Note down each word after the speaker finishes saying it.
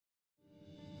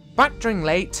Back during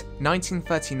late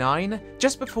 1939,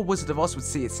 just before Wizard of Oz would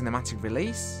see its cinematic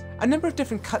release, a number of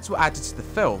different cuts were added to the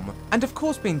film, and of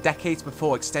course being decades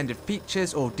before extended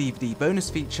features or DVD bonus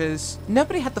features,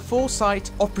 nobody had the foresight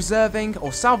of preserving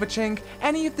or salvaging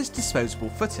any of this disposable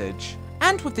footage.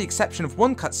 And with the exception of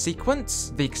one cut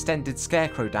sequence, the extended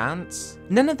Scarecrow dance,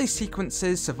 none of these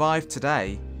sequences survive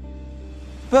today.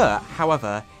 But,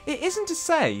 however, it isn't to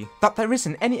say that there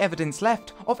isn't any evidence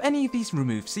left of any of these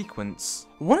removed sequences.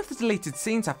 One of the deleted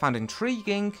scenes I found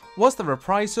intriguing was the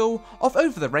reprisal of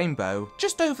Over the Rainbow,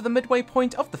 just over the midway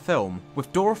point of the film,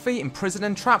 with Dorothy imprisoned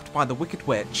and trapped by the Wicked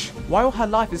Witch. While her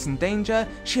life is in danger,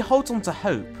 she holds on to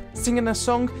hope, singing a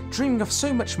song dreaming of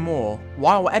so much more.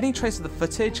 While any trace of the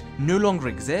footage no longer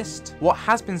exists, what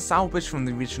has been salvaged from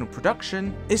the original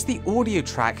production is the audio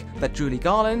track that Julie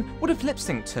Garland would have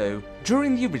lip-synced to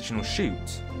during the original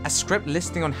shoot, a script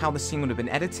listing on how the scene would have been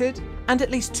edited, and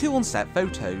at least 2 on-set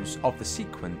photos of the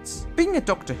sequence. Being a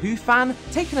Doctor Who fan,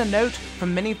 taking a note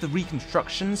from many of the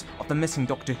reconstructions of the missing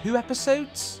Doctor Who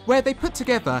episodes, where they put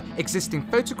together existing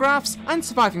photographs and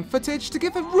surviving footage to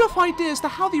give a rough idea as to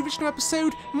how the original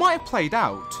episode might have played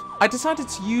out, I decided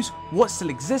to use what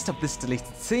still exists of this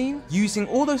deleted scene, using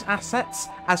all those assets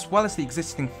as well as the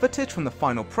existing footage from the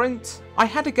final print. I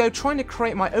had a go trying to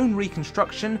create my own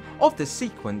reconstruction of this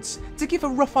sequence to give a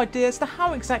rough idea as to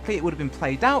how exactly it would have been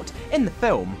played out in the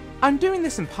film. I'm doing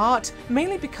this in part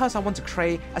mainly because I want to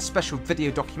create a special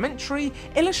video documentary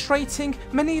illustrating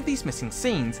many of these missing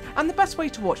scenes and the best way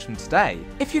to watch them today.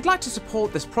 If you'd like to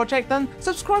support this project, then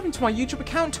subscribing to my YouTube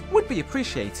account would be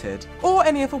appreciated, or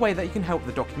any other way that you can help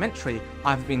the documentary,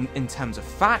 either in terms of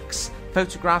facts,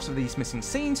 photographs of these missing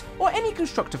scenes, or any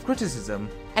constructive criticism.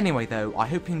 Anyway though, I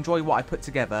hope you enjoy what I put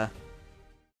together.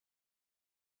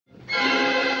 You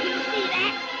see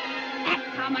that?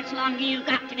 That's how much longer you've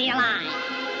got to be alive.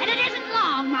 And it isn't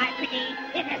long, my pretty.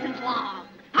 It isn't long.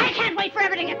 I can't wait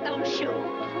forever to get those shoes.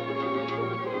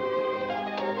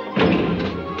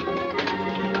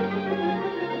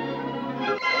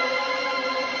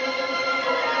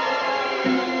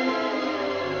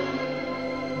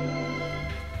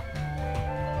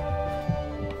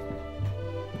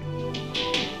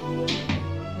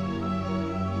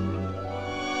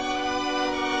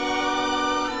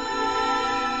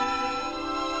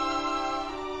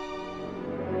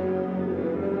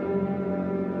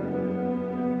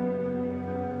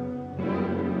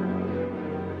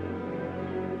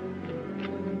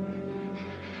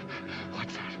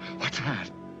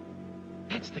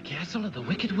 That's the castle of the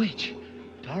Wicked Witch.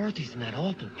 Dorothy's in that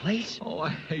awful place. Oh, I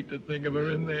hate to think of her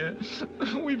in there.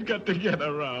 We've got to get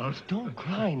her out. Don't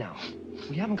cry now.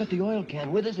 We haven't got the oil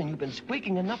can with us, and you've been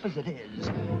squeaking enough as it is.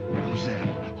 Who's them?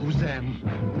 Who's them?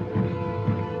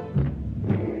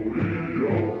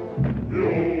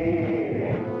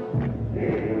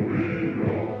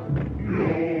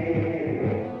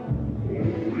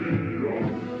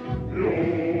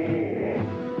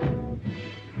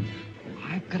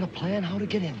 I've got a plan how to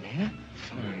get in there.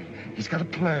 Fine. He's got a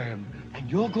plan. And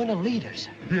you're going to lead us.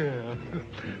 Yeah.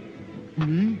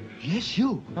 Me? Yes,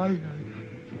 you. I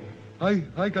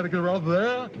gotta get around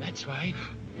there? That's right.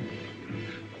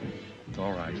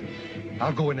 All right.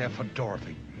 I'll go in there for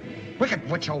Dorothy. Wicked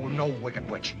Witch or no Wicked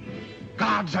Witch.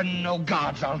 Gods and no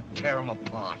gods, I'll tear them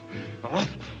apart.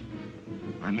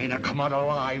 I may not come out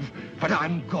alive, but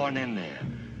I'm going in there.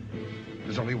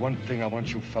 There's only one thing I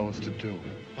want you fellas to do.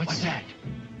 What's that?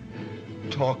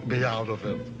 Talk me out of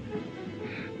it.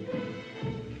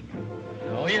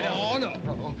 No, you don't. Oh,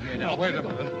 no. No, wait a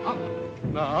minute.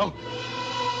 Now.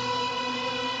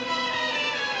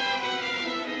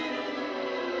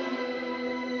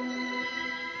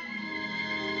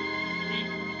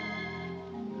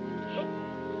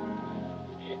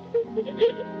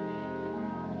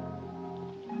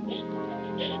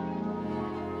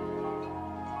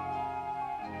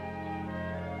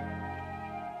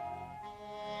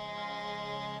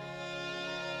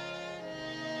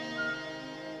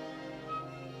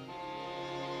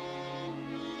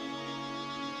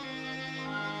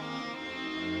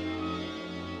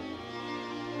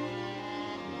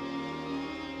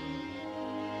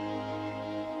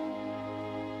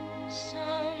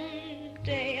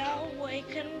 Someday I'll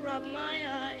wake and rub my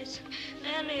eyes,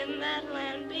 and in that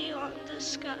land beyond the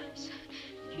skies,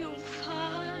 you'll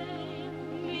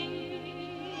find me.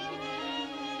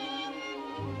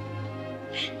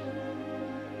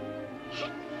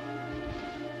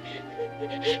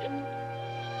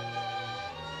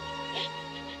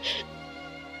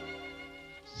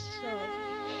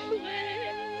 Somewhere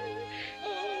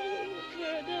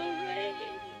over the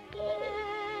rainbow,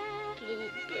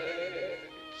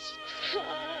 bluebirds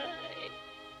fly,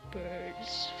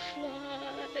 birds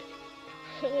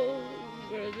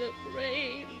over the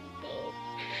rainbow.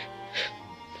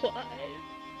 Why?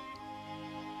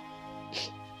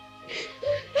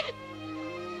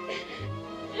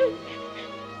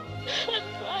 I'm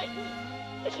frightened.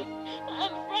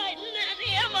 I'm frightened,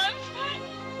 Annie. Am I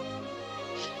frightened?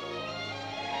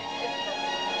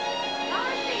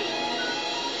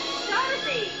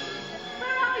 Dorothy!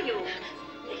 Where are you?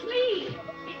 It's me.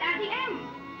 It's Auntie M.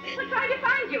 We're trying to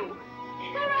find you.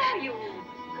 Where are you?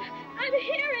 I'm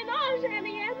here in Oz,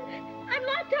 Annie M. I'm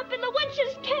locked up in the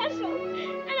witch's castle,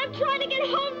 and I'm trying to get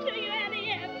home to you,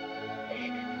 Annie M.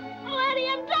 Oh, Annie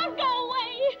M, don't go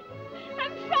away.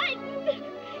 I'm frightened.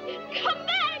 Come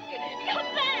back. Come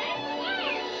back.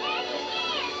 Yes,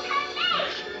 come back.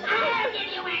 I'll give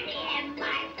you Auntie M,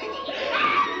 my pretty.